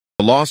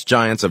The Lost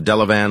Giants of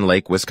Delavan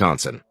Lake,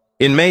 Wisconsin.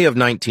 In May of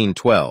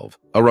 1912,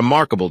 a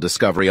remarkable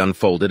discovery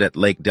unfolded at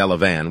Lake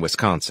Delavan,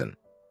 Wisconsin.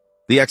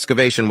 The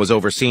excavation was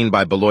overseen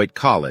by Beloit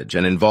College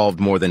and involved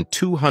more than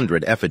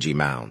 200 effigy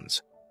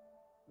mounds.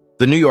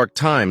 The New York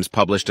Times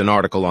published an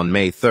article on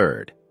May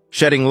 3rd,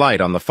 shedding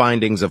light on the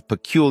findings of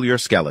peculiar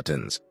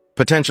skeletons,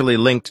 potentially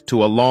linked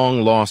to a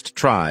long-lost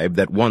tribe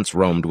that once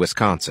roamed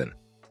Wisconsin.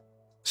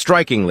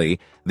 Strikingly,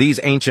 these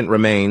ancient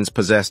remains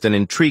possessed an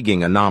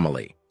intriguing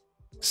anomaly: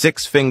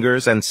 6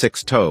 fingers and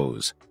 6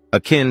 toes,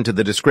 akin to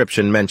the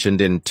description mentioned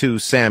in 2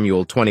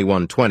 Samuel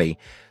 21:20,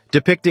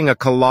 depicting a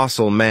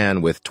colossal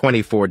man with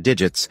 24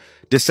 digits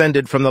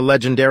descended from the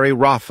legendary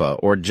Rapha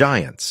or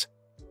giants.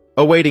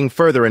 Awaiting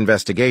further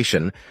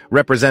investigation,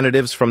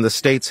 representatives from the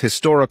state's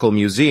historical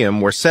museum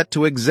were set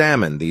to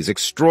examine these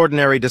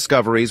extraordinary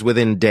discoveries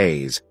within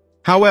days.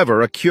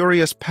 However, a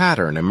curious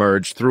pattern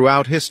emerged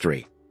throughout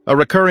history, a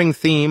recurring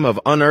theme of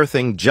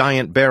unearthing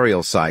giant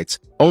burial sites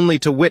only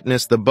to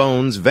witness the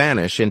bones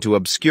vanish into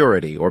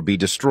obscurity or be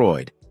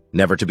destroyed,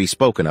 never to be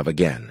spoken of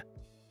again.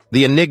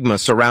 The enigma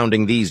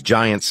surrounding these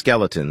giant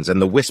skeletons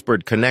and the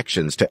whispered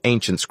connections to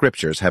ancient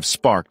scriptures have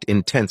sparked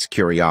intense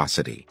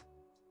curiosity.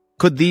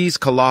 Could these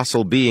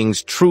colossal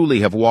beings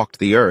truly have walked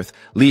the earth,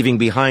 leaving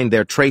behind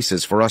their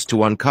traces for us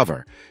to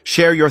uncover?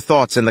 Share your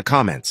thoughts in the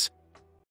comments.